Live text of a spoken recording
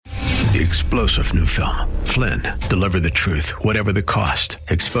The explosive new film, Flynn, Deliver the Truth, Whatever the Cost,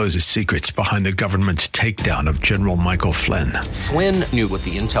 exposes secrets behind the government's takedown of General Michael Flynn. Flynn knew what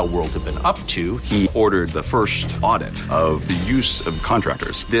the intel world had been up to. He ordered the first audit of the use of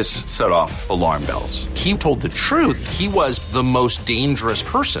contractors. This set off alarm bells. He told the truth. He was the most dangerous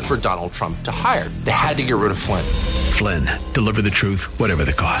person for Donald Trump to hire. They had to get rid of Flynn. Flynn, Deliver the Truth, Whatever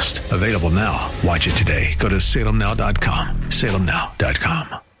the Cost. Available now. Watch it today. Go to salemnow.com.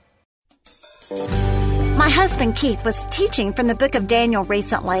 salemnow.com. My husband Keith was teaching from the book of Daniel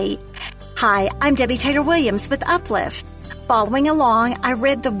recently. Hi, I'm Debbie Taylor Williams with Uplift. Following along, I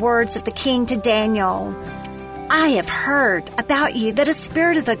read the words of the king to Daniel. I have heard about you that a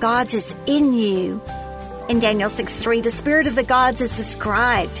spirit of the gods is in you. In Daniel 6:3, the spirit of the gods is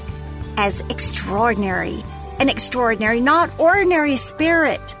described as extraordinary. An extraordinary, not ordinary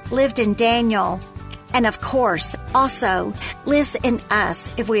spirit lived in Daniel. And of course, also lives in us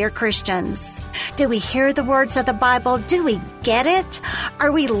if we are Christians. Do we hear the words of the Bible? Do we get it?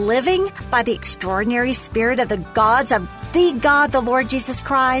 Are we living by the extraordinary spirit of the gods of the God, the Lord Jesus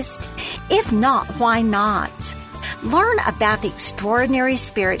Christ? If not, why not? Learn about the extraordinary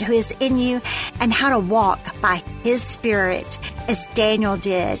spirit who is in you and how to walk by his spirit as Daniel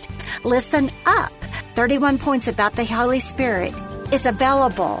did. Listen up. 31 Points About the Holy Spirit is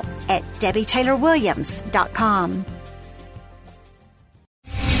available at DebbieTaylorWilliams.com.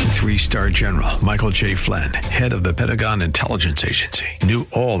 3-star General Michael J. Flynn, head of the Pentagon Intelligence Agency, knew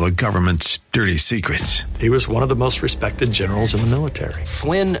all the government's dirty secrets. He was one of the most respected generals in the military.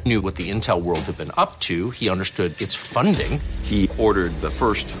 Flynn knew what the intel world had been up to. He understood its funding. He ordered the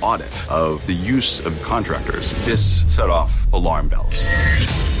first audit of the use of contractors. This set off alarm bells.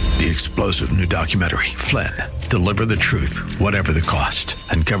 The explosive new documentary, Flynn, Deliver the Truth, Whatever the Cost,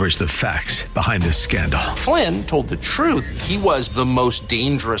 uncovers the facts behind this scandal. Flynn told the truth. He was the most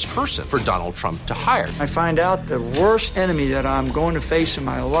dangerous person for Donald Trump to hire. I find out the worst enemy that I'm going to face in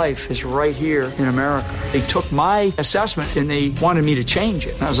my life is right here in America. They took my assessment and they wanted me to change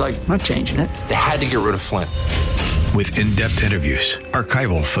it. And I was like, I'm not changing it. They had to get rid of Flynn. With in-depth interviews,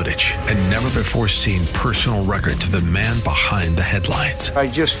 archival footage, and never-before-seen personal records of the man behind the headlines. I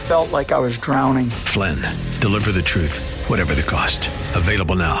just felt like I was drowning. Flynn, Deliver the Truth, Whatever the Cost.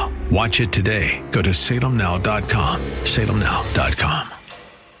 Available now. Watch it today. Go to salemnow.com. salemnow.com.